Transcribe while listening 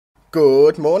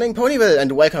Good morning, Ponyville,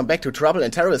 and welcome back to Trouble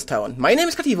in Terrorist Town. My name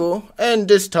is Kativo, and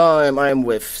this time I'm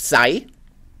with Sai.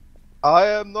 I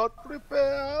am not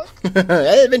prepared.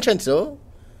 El Vincenzo.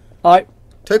 Hi.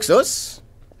 Tyxus.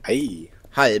 Hey.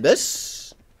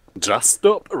 Halbes. Just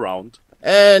stop around.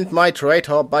 And my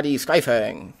traitor buddy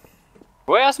Skyfang.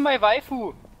 Where's my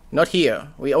waifu? Not here.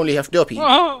 We only have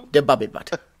Derpy, the bubble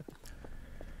butt.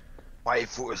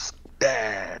 Waifu is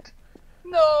dead.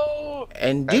 No!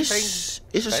 And this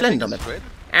is a Slenderman.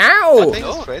 Ow!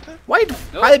 Ow! Why?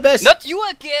 No. Halbes! Not you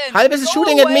again! Halbes is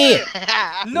shooting at me!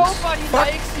 Nobody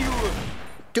likes you!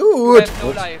 Dude! You have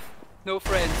no life, no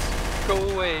friends. Go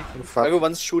away.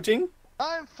 Everyone's shooting?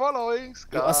 I'm following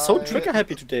Sky. You are so trigger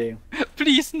happy today.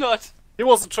 Please not. He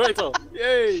was a traitor.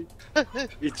 Yay!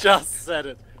 He just said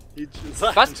it. He just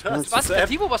Was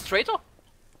Kativo was traitor?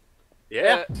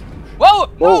 Yeah. Whoa!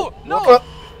 No! No!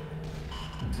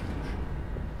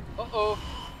 Uh-oh.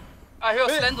 I hear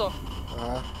Slender.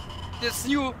 That's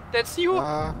you. That's you. You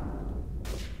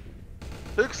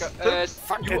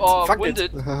are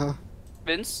wounded.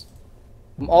 Vince.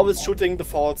 I'm always shooting the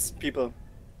false people.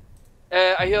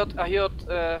 I heard,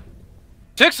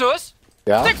 Tyxus!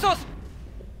 Yeah? Tyxus!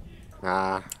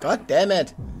 God damn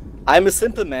it. I'm a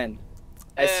simple man.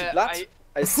 I see blood,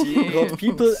 I see hurt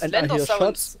people, and I hear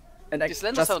shots, and I just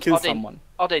kill someone.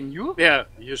 Are they new? Yeah,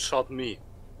 you shot me.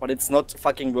 But it's not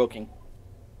fucking working.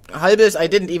 Halbes, I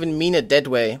didn't even mean it that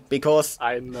way, because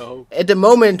I know. at the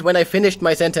moment when I finished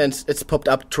my sentence, it's popped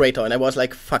up traitor, and I was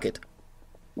like, fuck it.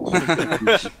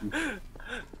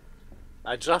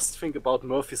 I just think about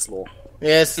Murphy's Law.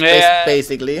 Yes, Yeah.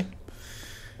 basically.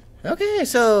 Okay,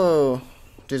 so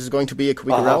this is going to be a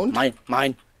quick round.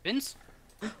 Mine. Vince?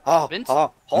 Vince?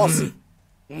 Horse.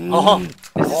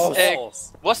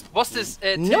 Was this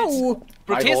No!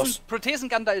 Prothesen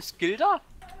Gandalf's Gilda?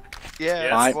 Yeah,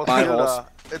 Yes. it was My Gilda. horse.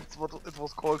 It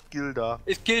was called Gilda.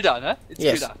 It's Gilda, ne? It's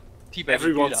Yes. Gilda. Teabag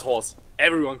Everyone's Gilda. horse.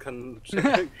 Everyone can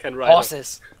ride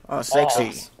Horses. Oh,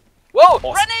 sexy. Whoa!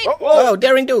 Horse. Grenade! Oh,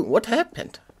 daring do. What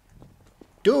happened?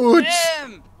 Dude!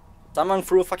 Damn! Someone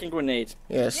threw a fucking grenade.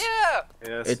 Yes. Yeah! it.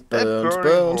 Yes. It burns, burning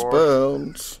burns, horse.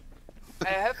 burns. I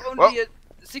have only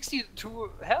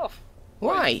 62 health.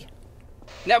 Why?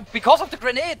 Now, because of the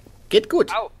grenade! Get good.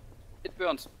 Ow! It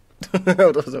burns.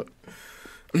 Oder so.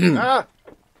 Ah!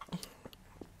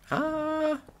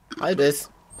 Halbes.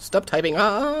 Stop typing.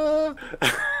 Ah!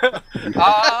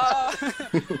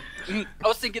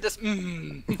 Ausdenken das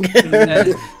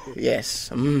Yes.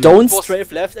 Don't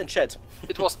strafe left and chat.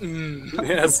 It was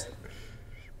Yes.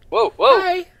 Whoa, whoa!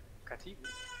 Hi. Kativo.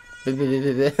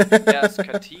 Yes,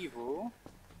 Kativo.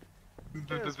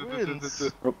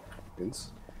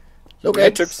 Look Hey,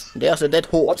 at Chips. there's a dead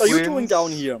horse. What are you doing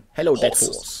down here? Hello, dead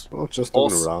Horses. horse. Oh, just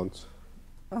Horse. looking around.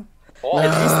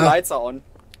 At least the lights are on.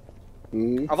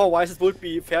 Mm. Otherwise it would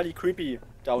be fairly creepy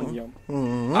down here.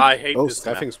 I hate Oh, this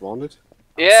map. Skyfing's wanted.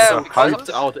 Yeah, So because of hyped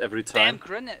the out every damn time.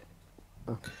 grenade.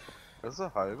 Das ist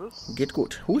ein halbes. Get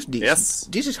good. Who's this? Yes.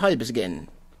 This is Halbes again.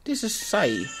 This is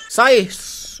Sai. Sai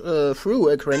threw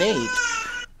a grenade.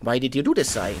 Why did you do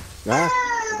this, Sai? Ah,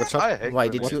 I got shot. I hate Why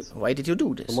did you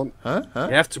do this? Come on. Huh?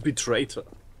 You have to be traitor.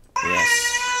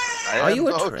 Yes. I Are am you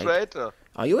a no traitor? traitor.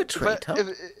 Are you a If traitor?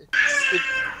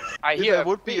 I If hear I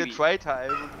would be a baby. traitor,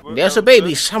 I would. There's a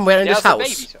baby somewhere in There's this a baby.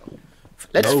 house. So.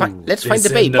 Let's find the it's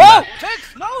baby. in the Oh,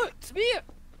 Tex, no, it's me.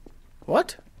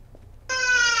 What?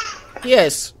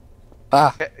 Yes.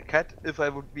 Cat, if I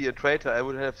would be a traitor, I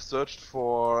would have searched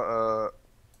for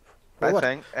For what?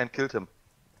 Skyfang and killed him.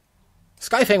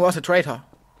 Skyfang was a traitor.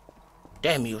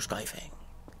 Damn you, Skyfang.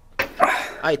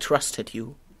 I trusted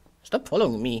you. Stop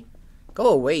following me. Go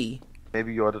away.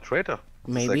 Maybe you are the traitor.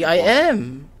 Maybe Second I one.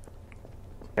 am.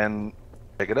 Can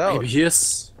check it out. Maybe he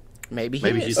is. Maybe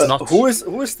He's is. not. Who is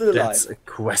still alive? That's a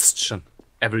question.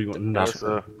 Everyone. No. There's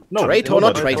a No. Traitor or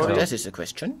not nobody. traitor? traitor. That is the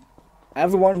question.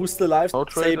 Everyone who's still alive, No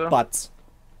say traitor. but.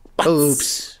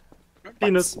 Oops.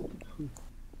 Penis.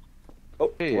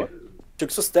 Oh, Hey.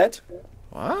 Tyxus dead?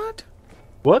 What?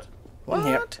 What?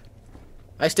 What?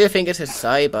 I still think it's a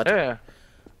Sai, but Yeah.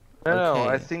 No, Okay.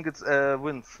 I think it's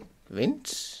Vince.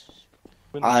 Vince?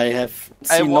 I have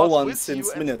I seen no was one with since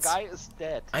you and minutes. Sky is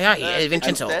dead. Ah, yeah, yeah,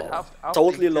 Vincenzo. I'm dead after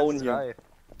Totally he alone killed here.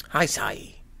 Sky. Hi,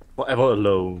 Sai. Forever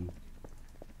alone.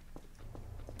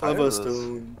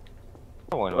 Everstone.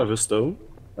 Oh, why not? Forever stone.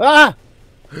 Ah!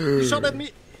 He shot at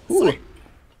me. Ooh.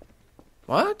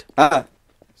 What? Ah,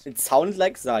 it sounded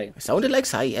like Zai. Sounded like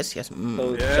Sai, yes, yes. Mm.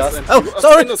 So Yes, just and Oh, you are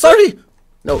sorry, innocent. sorry!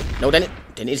 No, then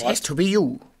it has to be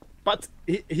you. But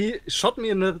he shot me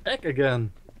in the back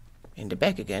again. In the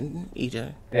back again,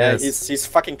 either. yeah, Yes. he's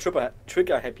fucking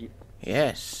trigger happy.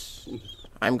 Yes.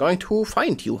 I'm going to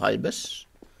find you, Halbes.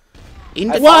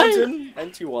 In I the found him,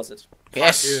 and he was it.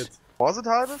 Yes. Was it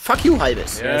Halbes? Fuck you,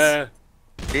 Halbes. Yeah.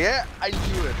 Yeah, I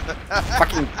knew it.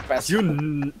 Fucking bastard.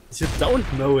 You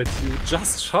don't know it. You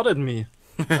just shot at me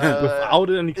without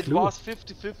any It clue. was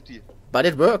 50-50. But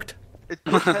it worked. It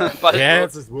could have, But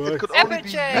Yes, it it works. could only be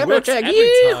Applejack! It works Applejack,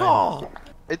 every time. yeehaw!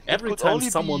 it Every could time only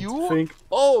someone be you, think,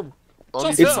 oh, only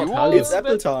just be It's, you it's or,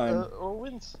 apple time. or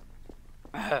wins.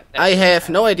 I have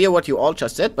no idea what you all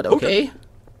just said, but okay.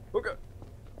 okay.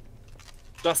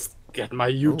 Just get my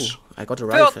huge. Ooh, I got a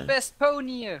rifle. Third best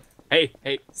pony. Hey,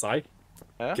 Sai.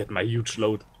 Yeah? Get my huge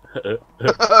load.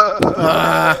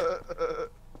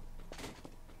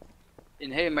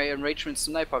 Inhale my enragement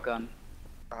sniper gun.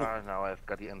 Now I've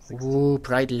got the M16. Ooh,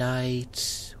 bright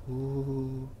lights.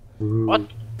 Ooh. What?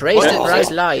 Praise the Oh, bright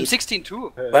light. 16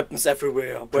 too. Weapons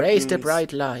everywhere. Praise the weapons.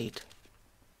 bright light.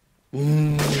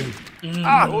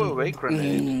 Oh, away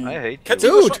grenade. I hate you. Kativo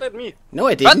Dude. shot at me. No, I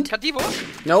What? didn't.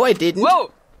 Kativo? No, I didn't.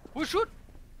 Whoa! Who shoot?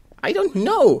 I don't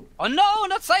know. Oh no,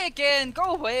 not Sai again!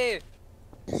 Go away!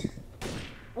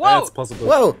 Whoa! That's possible.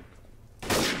 Whoa.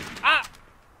 Ah!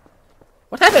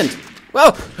 What happened?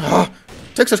 Whoa. Oh,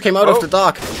 Texas came out of the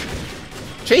dark.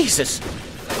 Jesus.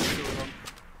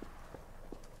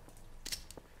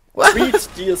 What? Read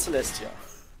Dear Celestia.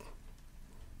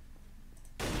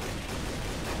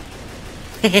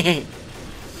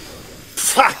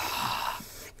 Fuck!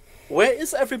 Where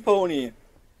is every pony?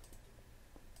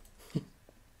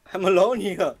 I'm alone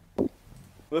here.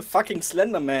 With fucking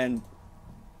Slender Man.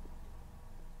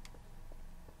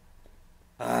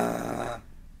 Ah.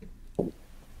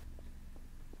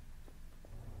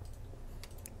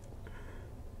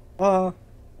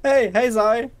 Hey,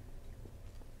 Zai.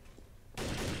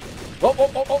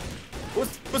 Oh.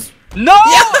 Who's No!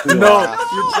 No,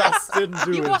 you just didn't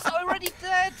do He it. was already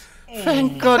dead!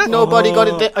 Thank God nobody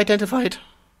got it identified.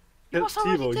 was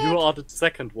already Kativo, dead. you are the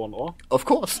second one, or? Of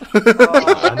course.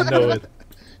 I know it.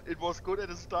 It was good at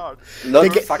the start.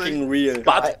 not The fucking real?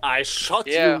 But I shot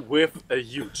Yeah. you with a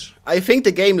huge. I think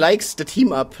the game likes the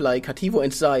team up like Kativo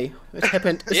and Sai. It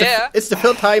happened. It's, Yeah. it's the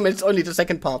third time and it's only the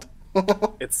second part.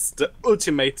 It's the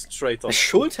ultimate traitor. I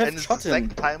should have And it's the shot him,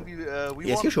 second time we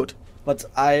Yes, won. you should. but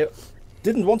I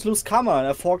didn't want to lose karma, and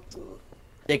I thought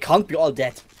they can't be all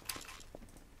dead.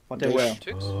 But they were.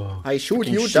 Tux? I shoot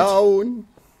Fucking you shit. down.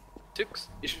 Tux?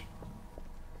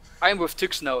 I'm with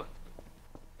Tux now.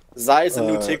 Zai is a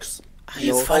new Tix. Are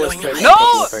you No, following always me?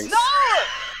 No! Thanks.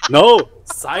 No! No,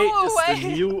 Sai Go is away. the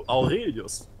new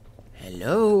Aurelius.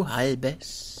 Hello,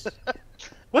 Halbes.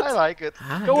 I like it.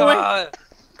 Hi. Go away. God.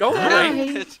 Go Hi.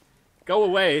 away. Go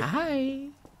away. Hi.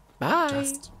 Bye.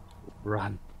 Just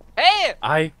run. Hey!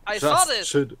 I I just saw this.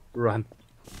 should run.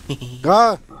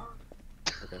 Ah!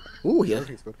 Ooh, here.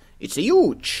 Everything's good. It's a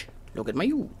huge. Look at my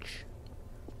huge.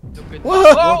 Look at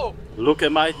Whoa. Whoa! Look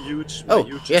at my huge. My Oh,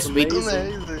 huge yes, is we-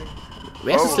 amazing. Amazing.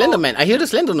 Where's the Slender Man? I hear the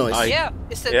Slender noise. Yeah,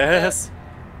 is that Yes.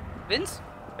 Vince?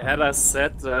 And I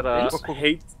said that I Vince?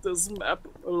 hate this map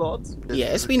a lot.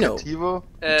 Yes, we know. Kativo.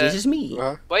 This is me.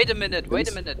 Wait a minute, wait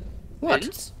a minute. What?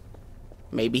 Vince?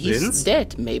 Maybe he's Vince?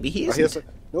 dead. Maybe he Ah, here's isn't.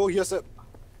 a... No, here's a...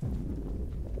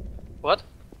 What?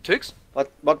 Tux?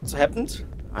 What happened?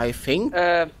 I think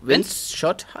Vince? Vince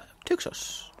shot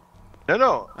Tuxos.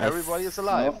 No, I everybody is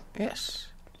alive. Yes.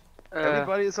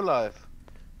 Everybody is alive.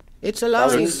 It's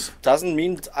alive. Doesn't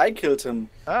mean that I killed him.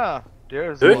 Ah,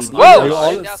 there's Vince? one. Whoa! Are you all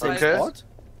in the Yes, same okay. spot?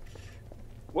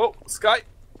 Whoa, Sky.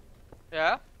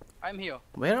 Yeah, I'm here.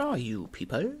 Where are you,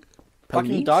 people? Fucking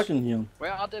Ponies? dark in here.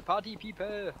 Where are the party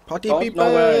people? Party Don't people.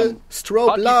 know where I am. Strobe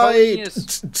Party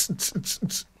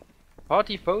light.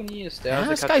 Party ponies, there's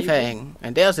Ah, a Kativo. Skyfang.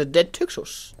 And there's a dead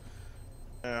Tuxos.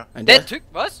 Yeah. And Dead there- Tux?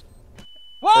 Was?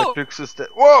 Whoa! That Tux is dead.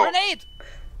 Whoa! Grenade!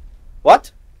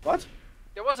 What? What?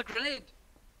 There was a grenade.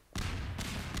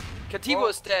 Kativo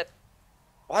is dead.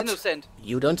 What? Innocent.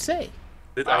 You don't say.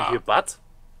 Did I hear butt?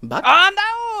 But Ah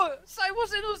no! I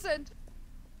was innocent.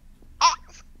 Ah,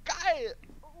 Sky!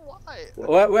 Why?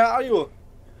 Where are you?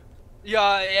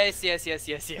 Yeah, yes. yes.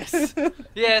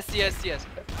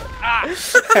 Ah!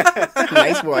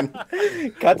 nice one.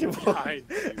 Cut him. Behind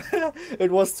you.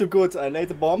 It was too good. I laid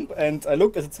the bomb and I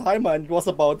looked at the timer and it was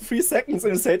about 3 seconds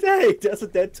and I said, hey, there's a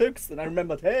dead Tux. And I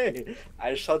remembered, hey,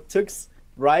 I shot Tux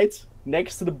right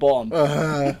next to the bomb.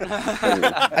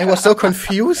 I was so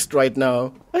confused right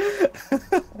now.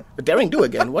 Daring do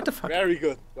again. What the fuck? Very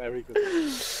good, very good.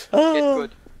 Get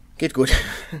good. Get good.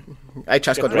 I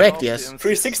just got wrecked, yes.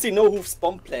 360 no hoofs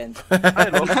bomb plan. I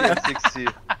love the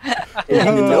M60.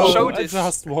 No, Show I this.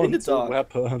 just In the want a dark.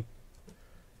 weapon.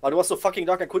 But it was so fucking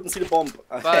dark I couldn't see the bomb.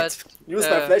 I But, had used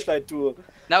my flashlight to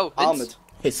Now, arm Vince. it.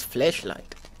 His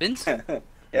flashlight. Vince?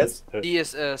 Yes.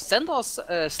 These slender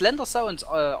sounds,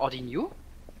 are they new?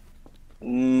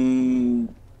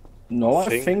 No,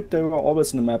 I think they were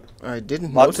always in the map. I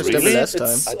didn't But notice them the really, last time.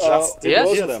 it's, I just it didn't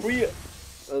was hear the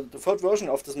them. the third version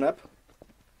of this map.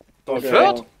 So The they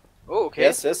third? are- Oh, okay.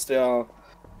 Yes, they are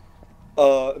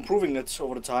improving it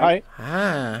over the time. Hi.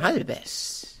 Ah,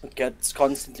 halbes. It gets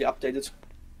constantly updated.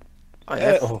 I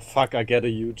have, Oh fuck! I get a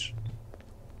huge.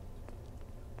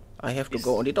 I have to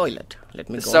go on the toilet. Let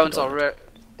me The go. sounds on are the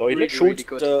toilet. really, Shoot really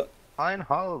good. the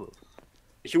Einhalb.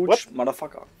 huge What?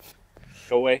 motherfucker.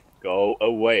 Go away. Go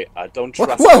away. I don't Whoa,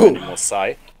 trust whoa. you anymore,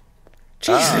 Sai.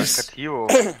 Jesus,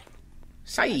 Katio.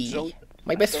 Sai, don't-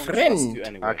 my best Don't trust you friend.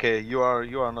 anyway. Okay, you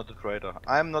are not a traitor.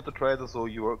 I'm not a traitor, so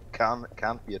you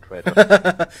can't be a traitor.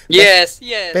 Yes,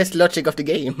 yes. Best logic of the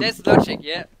game. That's logic,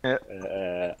 yeah.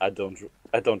 I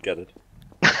don't get it.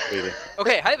 Really.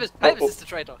 Okay, Halbis oh. is the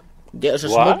traitor. There's a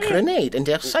What? smoke grenade, and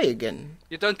there's Sai again.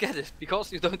 You don't get it,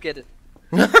 because you don't get it.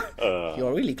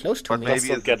 You're really close to But me. maybe Just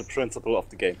don't it's- get the principle of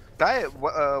the game. Guy,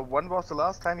 when was the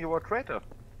last time you were a traitor?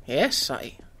 Yes,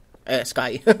 Sai.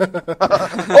 Sky.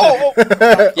 Oh!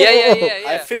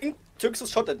 Yeah. I think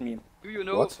Tux shot at me. Do you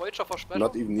know What? Freudscher Versprecher?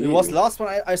 Not even It me. was the last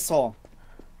one I saw.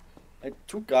 Like,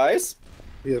 two guys,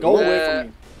 Here, go no. away from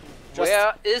me. Just-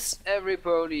 Where is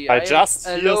everybody? I am just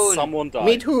hear alone. someone die.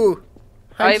 Me too.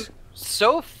 I'm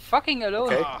so fucking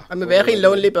alone. Okay. I'm a very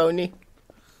lonely pony.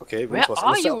 Okay, Where Vince was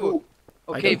are in the you?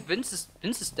 I Okay, don't-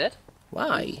 Vince is dead.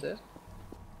 Why? Vince is dead.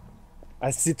 I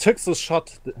see Tuxus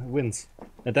shot wins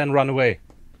and then run away.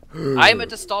 I'm at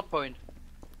the start point.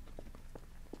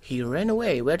 He ran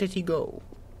away. Where did he go?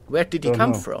 Where did he Don't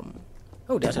come know. from?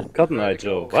 Oh, there's a... Cotton Eye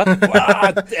Joe. What?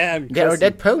 Ah, damn. There are Chrissy.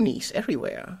 dead ponies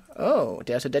everywhere. Oh,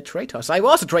 there's a dead traitor. Sai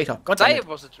was a traitor. God damn I it.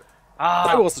 was a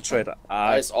I was a traitor.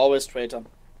 I is always traitor.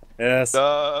 Yes.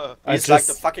 Duh. I He's just, like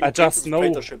the fucking I just princess of know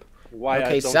traitorship. why I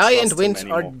Okay, don't Sai trust and him Vince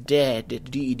are anymore. dead.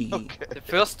 DD. the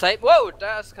first time. Whoa,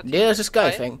 there's Katina. There's a Sky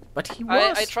I- thing. But he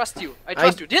was... I trust you. I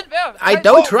trust you. Did where? I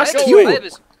don't trust Halbis, you.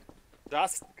 Halbis.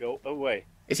 Just go away.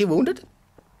 Is he wounded?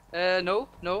 No.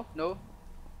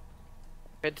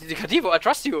 Kativo, I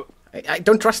trust you. I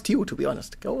don't trust you, to be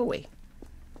honest. Go away.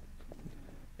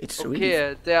 It's really...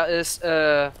 Okay, there is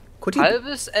Could he...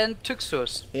 Halbis and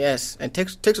Tyxus. Yes, and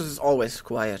Texas is always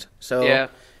quiet. So Yeah.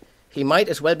 he might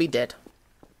as well be dead.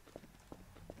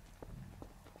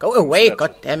 Go away, That's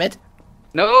god damn it.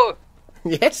 No,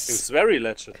 Yes. It's very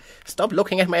legit. Stop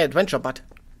looking at my adventure butt.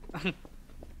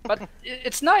 but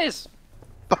it's nice.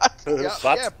 But,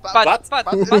 But- But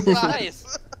it's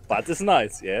nice. But it's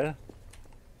nice, yeah.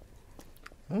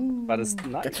 But it's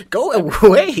nice. Go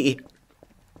away.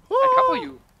 I cover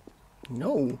you.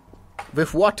 No.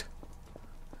 With what?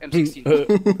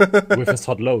 M16. With his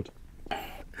hot load.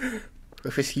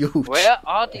 With his huge. Where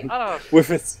are the others? With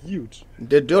his huge.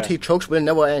 The dirty jokes will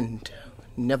never end.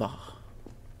 Never.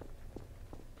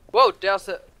 Whoa, there's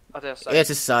a. Oh, there's a. Yes,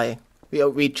 it's Sai.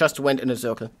 We just went in a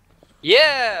circle.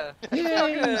 Yeah. You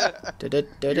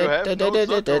have no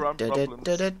circle run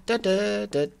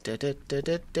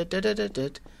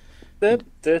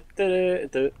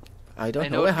I don't I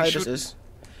know know, where we Halbis should- is.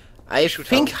 I should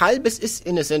think Halbis is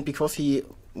innocent because he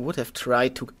would have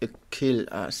tried to kill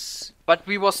us. But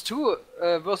we was 2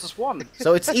 versus 1.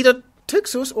 So it's either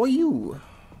Tyxus or you.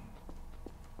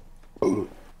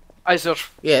 I search.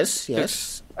 Yes,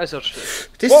 yes. I search.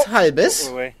 This is Halbis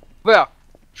Away. Where?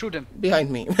 Shoot him. behind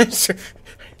me.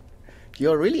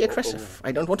 You're really aggressive.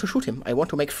 I don't want to shoot him. I want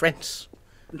to make friends.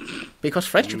 Because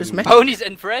friendship is magic. Ponies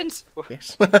and friends.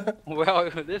 Yes. Where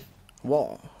you live?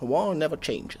 War. War never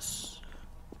changes.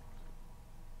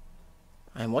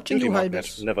 I'm watching you, That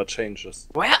Halbis. never changes.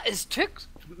 Where is Tyx?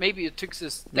 Maybe Tyx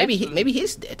is dead. Maybe he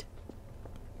is dead.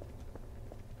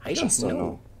 I don't Just don't know.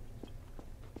 know.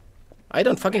 I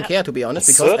don't fucking care, to be honest,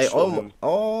 I because I searched for him.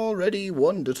 already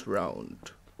won this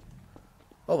round.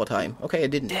 Overtime. Okay, I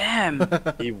didn't. Damn.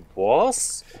 He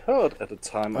was hurt at the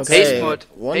time. I Okay. Base said. mode.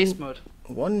 one- Base mode.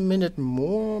 1 minute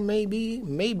more, maybe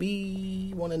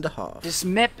 1.5. This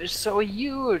map is so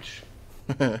huge.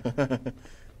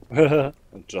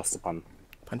 Just a pun.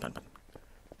 Pun.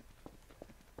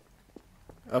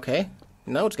 Okay,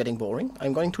 now it's getting boring.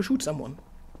 I'm going to shoot someone.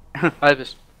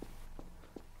 Halbis.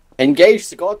 Engage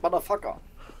the god motherfucker.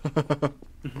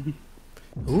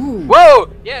 Ooh,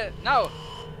 Whoa! Yeah, now.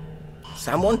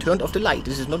 someone turned off the light.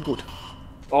 This is not good.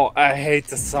 Oh, I hate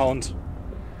the sound.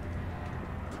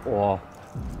 Oh,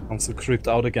 I'm so creeped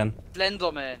out again.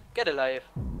 Slenderman. Get alive.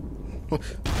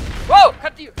 Whoa!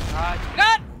 Cut you.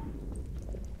 Cut!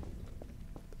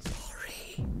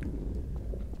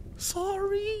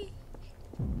 Sorry.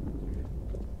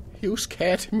 You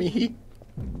scared me.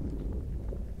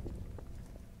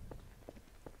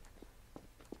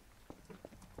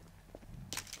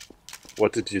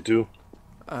 What did you do?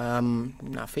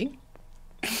 Nothing.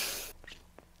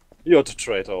 You're the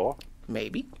traitor, or?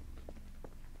 Maybe.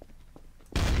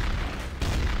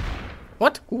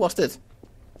 What? Who was this?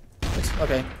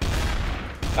 Okay.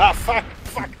 Ah, fuck!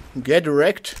 Fuck! Get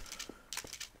wrecked.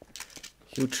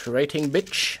 You traiting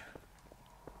bitch.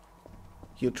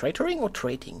 You traitoring or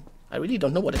trading? I really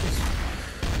don't know what it is.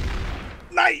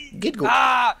 Nein! Get good.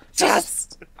 Ah!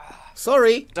 Just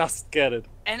Sorry. get it.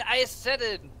 And I said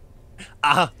it.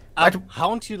 I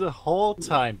hound you the whole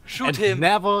time. Shoot and him.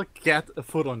 never get a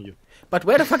foot on you. But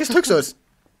where the fuck is Tuxus?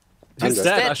 He's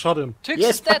dead. I shot him. Tux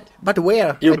Yes, is dead. but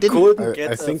where? You I didn't. couldn't I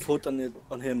get a think- foot on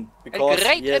him A because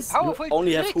great yes, and powerful you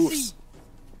only have Trixie. hoofs.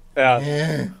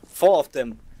 Yeah. 4 of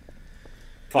them.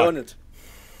 Fuck. Learn it,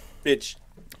 bitch.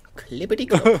 Clippity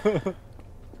clop.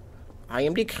 I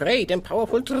am the great and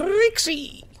powerful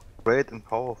Trixie. Great and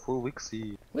powerful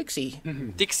Wixie.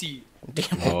 Wixie. Dixie.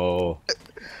 Damn. Oh.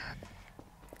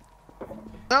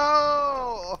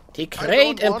 No! The I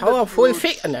great don't and want powerful it,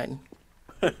 dude. Nein.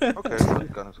 Okay,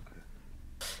 shotgun is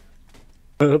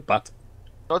okay. But.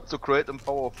 Not so great and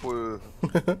powerful.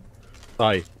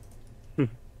 Die.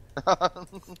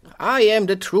 I am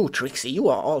the true Trixie. You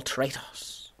are all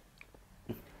traitors.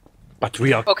 But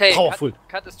we are Okay, powerful.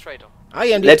 cut this traitor. I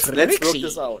am the Let's work Trixie.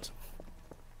 this out.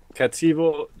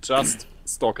 Cativo just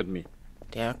stalked me.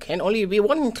 There can only be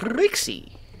one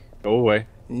Trixie. Go away.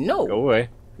 No. Go away.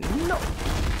 No.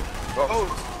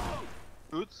 Oh!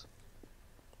 Dudes?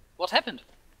 What happened?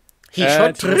 He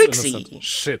shot he was Trixie. innocent.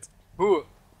 Shit. Who?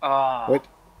 Ah. Wait,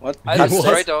 What? I He was was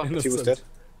traitor. he was innocent. dead.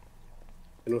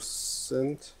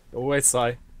 Innocent. Go away,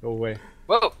 Sai. Go away.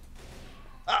 Whoa.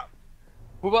 Ah.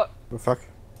 Who was? Oh, fuck.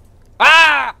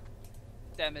 Ah!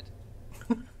 Damn it.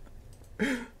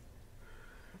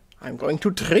 I'm going to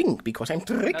drink because I'm Not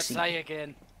Trixie. Sai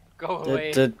again. Go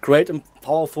away. The great and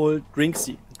powerful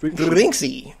Drinksy.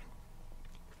 Drinksy.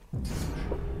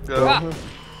 Yeah. Ah.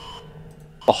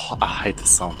 Oh, I hate the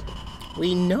sound.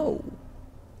 We know.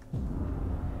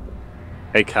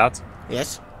 Hey, Cat.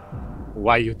 Yes.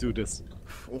 Why you do this?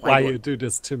 Why you do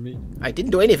this to me? I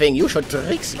didn't do anything. You shot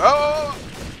Trixie. Oh!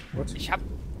 Ich hab...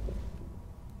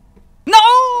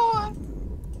 No!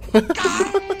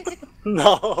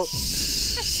 No.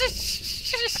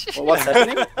 Oh, what's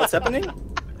happening? What's happening?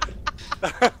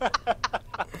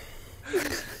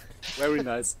 Very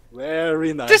nice.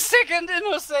 Very nice. The second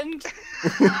innocent!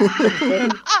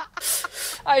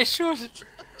 I should.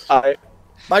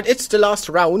 But it's the last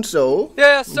round, so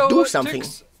Yeah, so do something.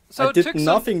 I did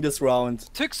nothing this round.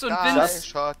 Tux and I Vince,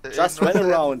 shot the Just ran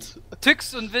innocent, around.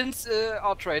 Tux and Vince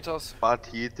are traitors. But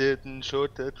he didn't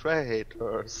shoot the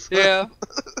traitors. Yeah.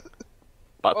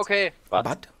 But, Okay.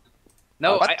 but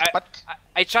No, But-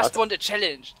 I just want a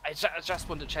challenge. I just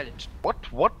want a challenge. What?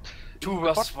 2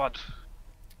 versus 1.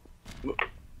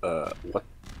 what?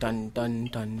 dun dun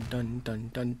dun dun dun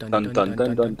dun dun Dun dun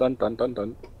dun dun dun dun dun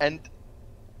dun. And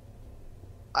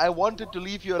I wanted to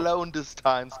leave you alone this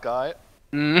time, Sky.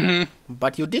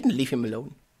 But you didn't leave him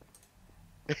alone.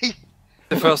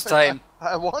 The first time.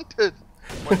 I wanted.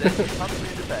 But then he punched me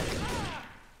in the back.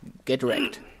 Get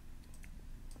wrecked.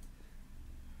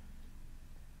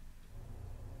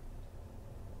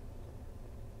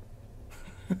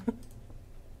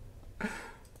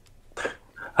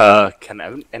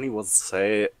 Can anyone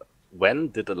say when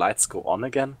did the lights go on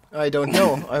again? I don't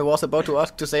know. I was about to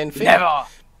ask the same thing. Never.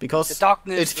 Because The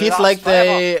darkness it will feels last like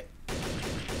they...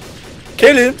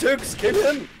 Kill him, Tux! Kill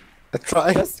him! I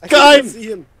tried. I Guys! can't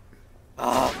see him.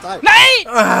 Die. Nein!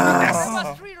 Das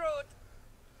war Free Road.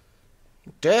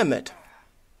 Damn it.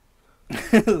 But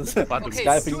Okay,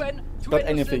 Skyping, two not innocents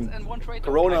anything. and 1 traitor.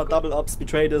 Corona, Okay, good. double ups,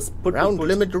 betrayed us. Round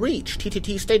limit reached.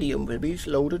 TTT Stadium will be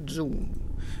loaded soon.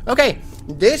 Okay,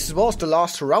 this was the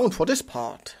last round for this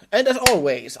part. And as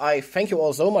always, I thank you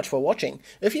all so much for watching.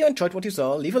 If you enjoyed what you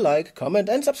saw, leave a like, comment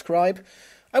and subscribe.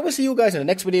 I will see you guys in the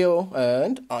next video,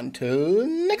 and until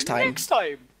next time. Next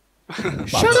time.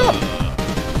 Shut up!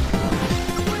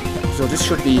 So this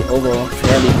should be over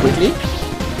fairly quickly.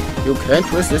 You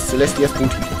can't resist Celestia's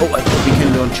booty. Oh, I hope we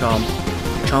can learn Charm.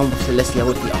 Charm with Celestia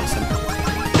would be awesome.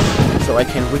 So I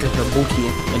can whittle her booty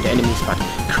in the enemy spot.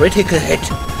 Critical hit!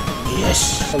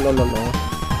 Yes! La la la.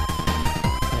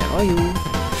 Where are you?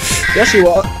 There she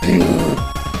was!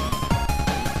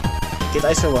 Did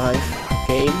I survive?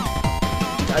 Game?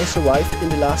 Did I survive in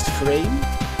the last frame?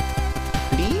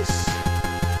 Please?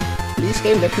 Please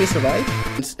game, let me survive?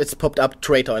 It's popped up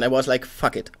traitor and I was like,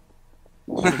 fuck it.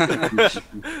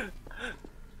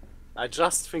 I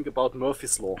just think about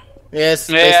Murphy's Law. Yes,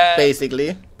 Yeah.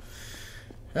 basically.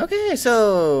 Okay,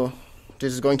 so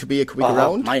this is going to be a quick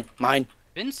round. Mine.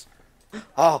 Vince?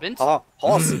 Ah, Vince?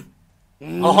 horse.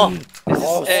 Oh,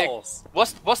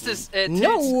 Was this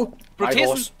No!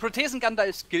 Prothesengander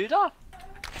is Gilda?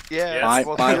 Yeah, Yes. it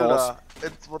was My Gilda. horse.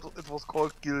 It was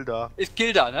called Gilda. It's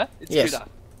Gilda, ne? It's Yes. Gilda.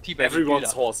 Teabag everyone's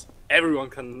Gilda. horse. Everyone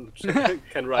can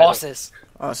ride. Horses.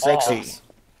 Oh, sexy. Horse.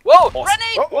 Whoa!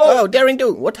 Grenade! Oh, daring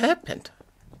do. What happened?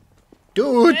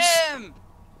 Dudes! Damn!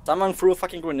 Someone threw a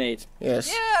fucking grenade.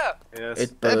 Yes. Yeah! Yes.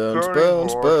 It burns, burning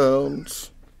burns, horse.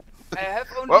 burns. I have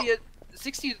only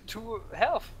 62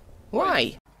 health.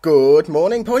 Why? Good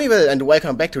morning, Ponyville, and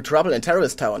welcome back to Trouble in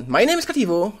Terrorist Town. My name is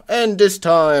Kativo, and this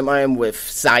time I am with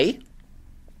Sai.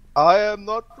 I am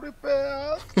not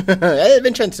prepared. El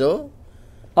Vincenzo.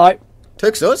 Hi.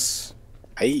 Tyxus.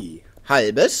 Hey.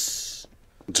 Halbes.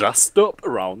 Just stop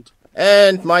around.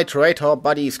 And my traitor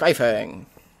buddy Skyfang.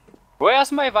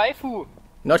 Where's my waifu?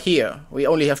 Not here. We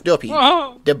only have Derpy,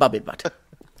 the bubble butt.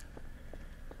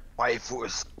 Waifu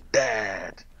is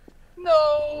dead.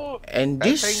 No! And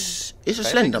this is a I think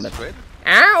slender it's map. traitor.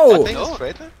 Ow! I think No. it's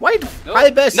traitor. Why? No.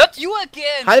 Halbes! Not you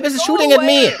again! Halbes is Go shooting at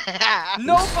me! away.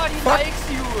 Nobody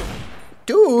likes you! You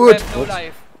Dude! have no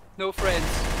life. No friends.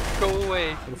 Go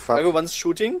away. Fuck. Everyone's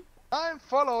shooting. I'm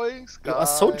following Sky. You are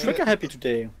so trigger happy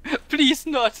today. Please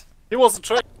not. He was a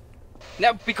trick.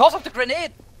 Now, because of the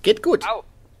grenade! Get good. Ow.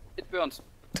 It burns.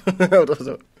 Oder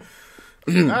so.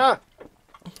 Ah.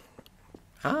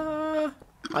 Ah,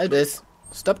 Halbes.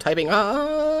 Stop typing.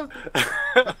 Ah.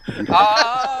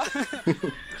 Ah!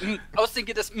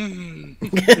 Ausdenken das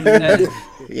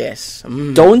Yes.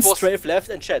 Don't Was- strafe left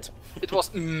and chat. It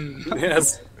was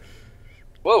Yes.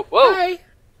 Whoa, whoa! Hi.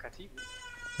 Kativo.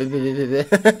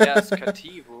 Yes,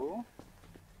 Kativo.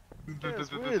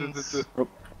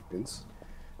 Vince.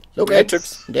 Look Yeah, at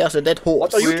Tyx. there's a dead horse.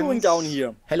 What are you doing down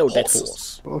here? Hello, dead Horses.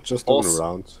 horse. Oh, just Horse. looking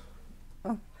around.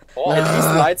 At least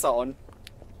the lights are on.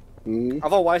 Hmm.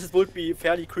 Otherwise it would be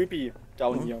fairly creepy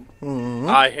down here.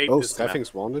 I hate Oh, this map.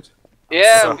 Skyfing's wanted.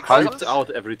 Yeah, So because of hyped the out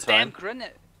every damn time.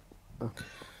 grenade.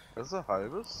 That's a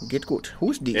halbes. Get good.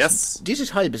 Who's this? Yes. This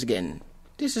is Halbes again.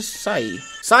 This is Sai.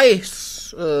 Sai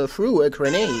threw a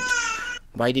grenade.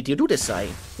 Why did you do this, Sai?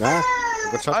 Yeah.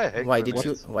 Good shot. I hate Why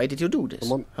grenades. did you do this?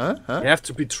 Come on. Huh? You have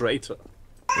to be traitor.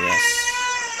 Yes.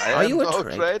 I Are am you a no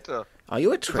traitor? traitor. Are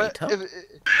you a If I- traitor?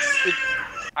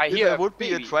 I If hear I would be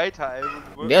a baby. traitor, I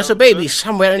would. There's a baby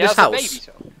somewhere in There's this a house. baby.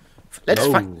 So. Let's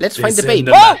No, find the it's in baby.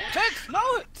 the- Oh, Tex, no,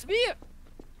 it's me.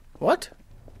 What?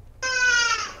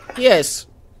 Yes.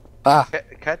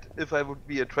 Cat, if I would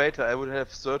be a traitor, I would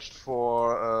have searched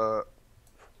for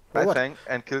For what? Skyfang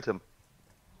and killed him.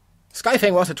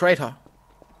 Skyfang was a traitor.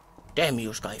 Damn you,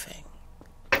 Skyfang.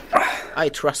 I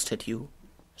trusted you.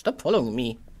 Stop following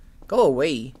me. Go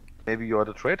away. Maybe you're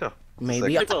the traitor.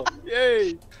 Maybe Traitor.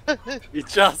 Yay! He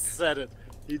just said it.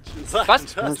 He just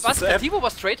Was? just Was? said- Kativo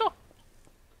was traitor?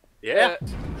 Yeah.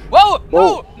 Whoa!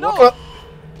 No! No! What?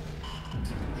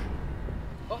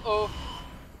 Uh-oh.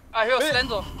 I hear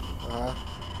Slender.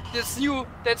 That's new.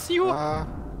 That's new.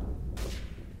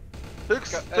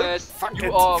 Tyx, You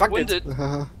it, are fuck it. wounded,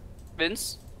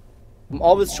 Vince. I'm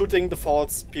always shooting the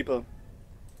false people.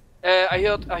 I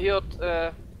heard,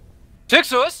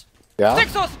 Tyxus! Yeah.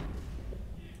 Tyxus!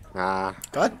 Ah.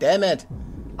 God damn it.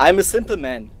 I'm a simple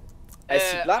man. I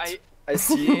see blood, I- I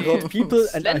see hurt people,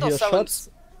 and I Slender hear sounds- shots,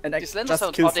 and I The Slender just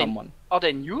sounds, kill are they, someone. are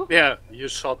they new? Yeah, you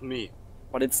shot me.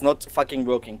 But it's not fucking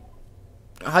working.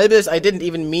 Halbes, I didn't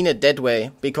even mean it that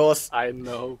way, because I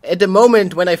know. at the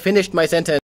moment when I finished my sentence,